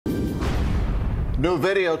New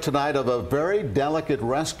video tonight of a very delicate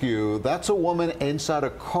rescue. That's a woman inside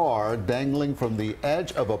a car dangling from the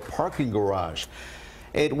edge of a parking garage.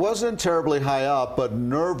 It wasn't terribly high up, but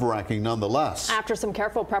nerve-wracking nonetheless. After some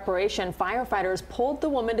careful preparation, firefighters pulled the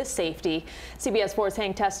woman to safety. CBS 4's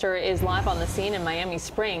Hank Tester is live on the scene in Miami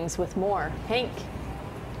Springs with more. Hank.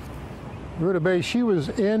 Rita Bay, she was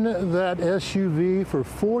in that SUV for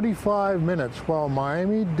 45 minutes while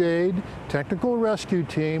Miami-Dade technical rescue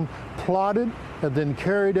team plotted and then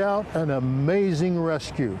carried out an amazing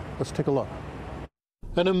rescue. Let's take a look.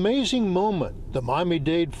 An amazing moment. The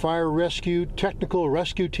Miami-Dade Fire Rescue Technical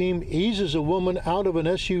Rescue Team eases a woman out of an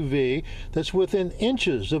SUV that's within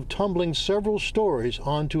inches of tumbling several stories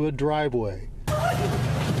onto a driveway.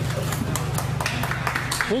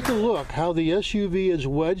 Take a look how the SUV is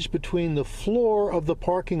wedged between the floor of the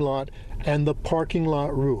parking lot and the parking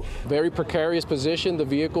lot roof. Very precarious position. The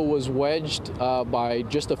vehicle was wedged by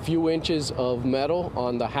just a few inches of metal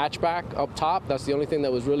on the hatchback up top. That's the only thing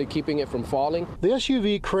that was really keeping it from falling. The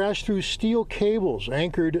SUV crashed through steel cables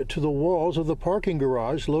anchored to the walls of the parking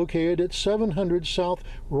garage located at 700 South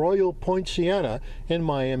Royal Point Sienna in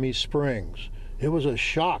Miami Springs. It was a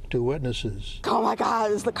shock to witnesses. Oh my God,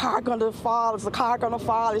 is the car gonna fall? Is the car gonna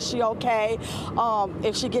fall? Is she okay?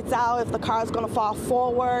 If she gets out, if the car's gonna fall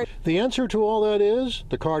forward? The answer to all that is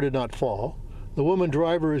the car did not fall. The woman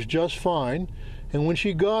driver is just fine. And when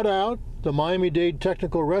she got out, the Miami-Dade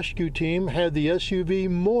Technical Rescue Team had the SUV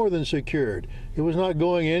more than secured. It was not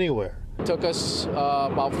going anywhere. It took us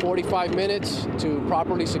about 45 minutes to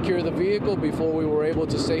properly secure the vehicle before we were able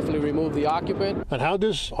to safely remove the occupant. And how'd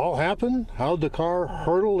this all happen? How'd the car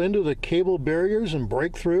hurtle into the cable barriers and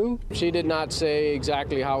break through? She did not say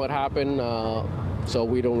exactly how it happened, so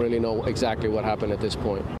we don't really know exactly what happened at this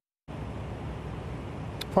point.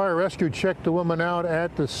 Fire rescue checked the woman out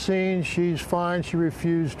at the scene. She's fine. She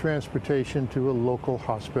refused transportation to a local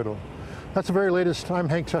hospital. That's the very latest. I'm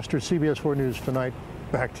Hank Tester, CBS 4 News Tonight.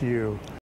 Back to you.